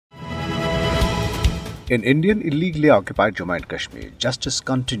In Indian illegally occupied Jammu and Kashmir, justice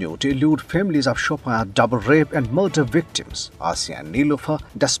continued to elude families of Shopian double rape and murder victims, Asiya and Nilofer,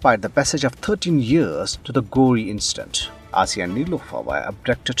 despite the passage of 13 years to the gory incident. Asiya and Nilofer were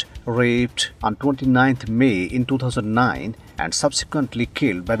abducted, raped on 29th May in 2009 and subsequently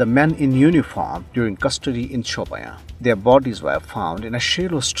killed by the men in uniform during custody in Shopian. Their bodies were found in a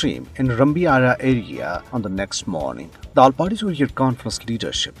shallow stream in Rambiara area on the next morning. The All-Parties Hurriyat Conference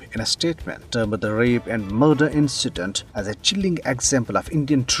leadership, in a statement, termed the rape and murder incident as a chilling example of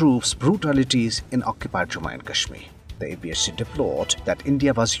Indian troops' brutalities in occupied Jammu and Kashmir. The APHC deplored that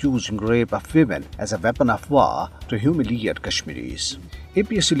India was using rape of women as a weapon of war to humiliate Kashmiris.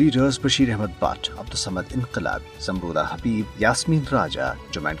 APHC leaders Bashir Ahmed Butt, Abdul Samad Inqilabi, Zamruda Habib, Yasmin Raja,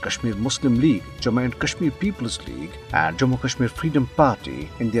 Jammu and Kashmir Muslim League, Jammu and Kashmir People's League and Jammu Kashmir Freedom Party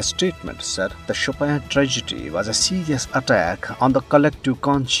in their statement said the Shopian tragedy was a serious attack on the collective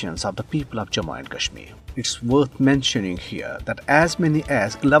conscience of the people of Jammu and Kashmir. It's worth mentioning here that as many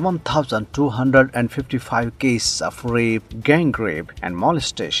as 11,255 cases of rape, gang rape and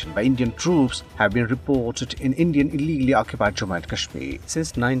molestation by Indian troops have been reported in Indian illegally occupied Jammu and Kashmir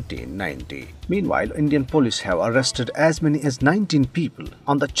since 1990. Meanwhile, Indian police have arrested as many as 19 people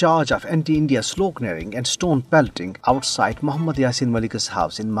on the charge of anti-India sloganeering and stone pelting outside Muhammad Yasin Malik's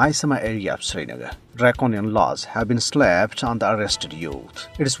house in Maisama area of Srinagar. Draconian laws have been slapped on the arrested youth.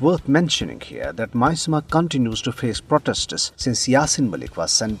 It is worth mentioning here that Maisama continues to face protests since Yasin Malik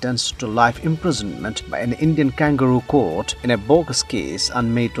was sentenced to life imprisonment by an Indian kangaroo court in a bogus case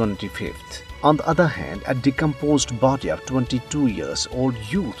on May 25th. On the other hand, a decomposed body of 22 years old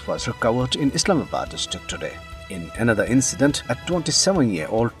youth was recovered in Islamabad district today. In another incident, a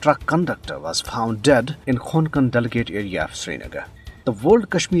 27-year-old truck conductor was found dead in Khonkan delegate area of Srinagar. The World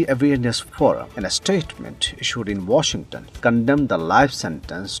Kashmir Awareness Forum, in a statement issued in Washington, condemned the life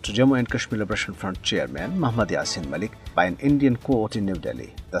sentence to Jammu and Kashmir Liberation Front chairman Muhammad Yasin Malik by an Indian court in New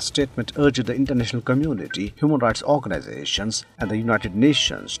Delhi. The statement urged the international community, human rights organizations and the United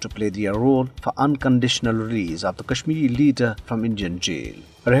Nations to play their role for unconditional release of the Kashmiri leader from Indian jail.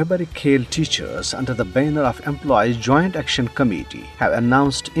 Rehbari Khel teachers under the banner of Employees Joint Action Committee have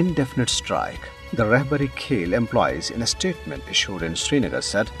announced indefinite strike. The Rehbari Khel employees, in a statement issued in Srinagar,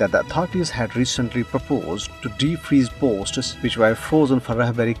 said that the authorities had recently proposed to defreeze posts which were frozen for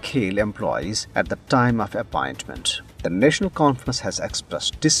Rehbari Khel employees at the time of appointment. The National Conference has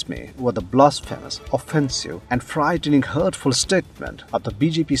expressed dismay over the blasphemous, offensive and frightening hurtful statement of the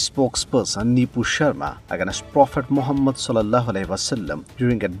BJP spokesperson Neepu Sharma against Prophet Muhammad ﷺ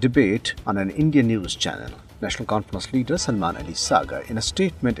during a debate on an Indian news channel. National Conference leader Salman Ali Sagar, in a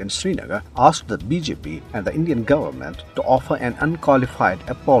statement in Srinagar, asked the BJP and the Indian government to offer an unqualified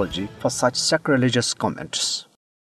apology for such sacrilegious comments.